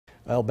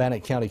Well,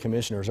 Bannock County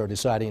commissioners are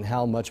deciding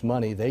how much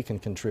money they can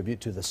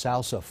contribute to the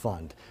Salsa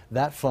Fund.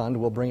 That fund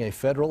will bring a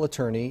federal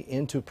attorney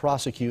in to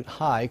prosecute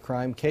high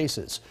crime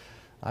cases.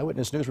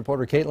 Eyewitness News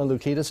reporter Caitlin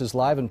Lukitas is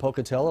live in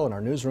Pocatello in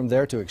our newsroom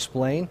there to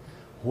explain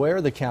where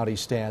the county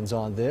stands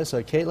on this.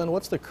 Caitlin,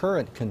 what's the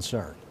current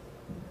concern?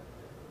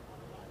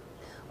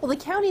 Well, the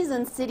counties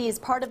and cities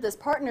part of this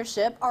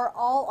partnership are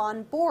all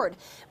on board,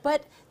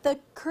 but the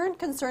current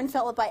concern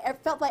felt by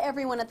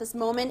everyone at this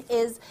moment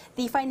is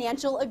the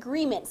financial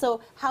agreement. So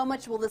how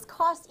much will this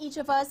cost each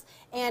of us,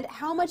 and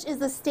how much is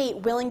the state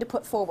willing to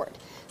put forward?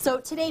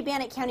 So today,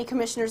 Bannock County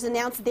commissioners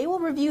announced they will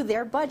review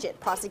their budget.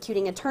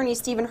 Prosecuting attorney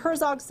Stephen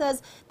Herzog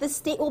says the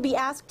state will be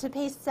asked to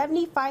pay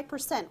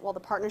 75%, while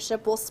the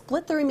partnership will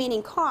split the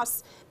remaining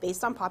costs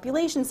based on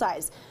population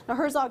size. Now,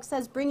 Herzog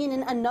says bringing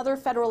in another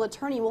federal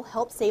attorney will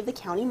help save the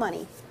county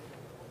money.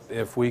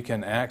 If we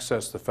can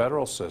access the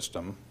federal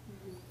system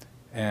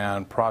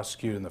and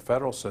prosecute in the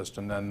federal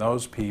system, then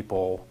those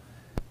people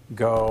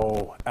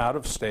go out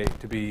of state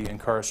to be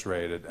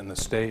incarcerated, and the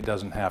state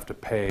doesn't have to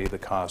pay the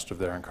cost of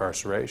their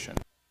incarceration.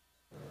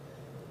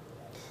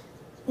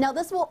 Now,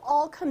 this will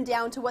all come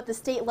down to what the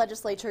state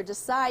legislature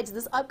decides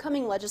this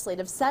upcoming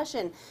legislative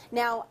session.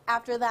 Now,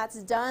 after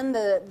that's done,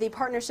 the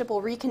partnership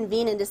will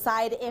reconvene and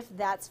decide if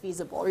that's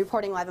feasible.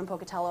 Reporting live in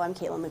Pocatello, I'm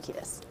Caitlin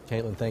Lukitas.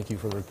 Caitlin, thank you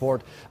for the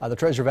report. The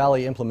Treasure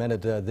Valley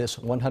implemented this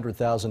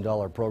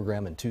 $100,000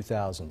 program in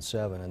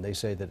 2007, and they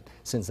say that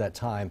since that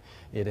time,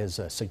 it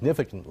has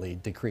significantly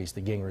decreased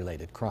the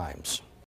gang-related crimes.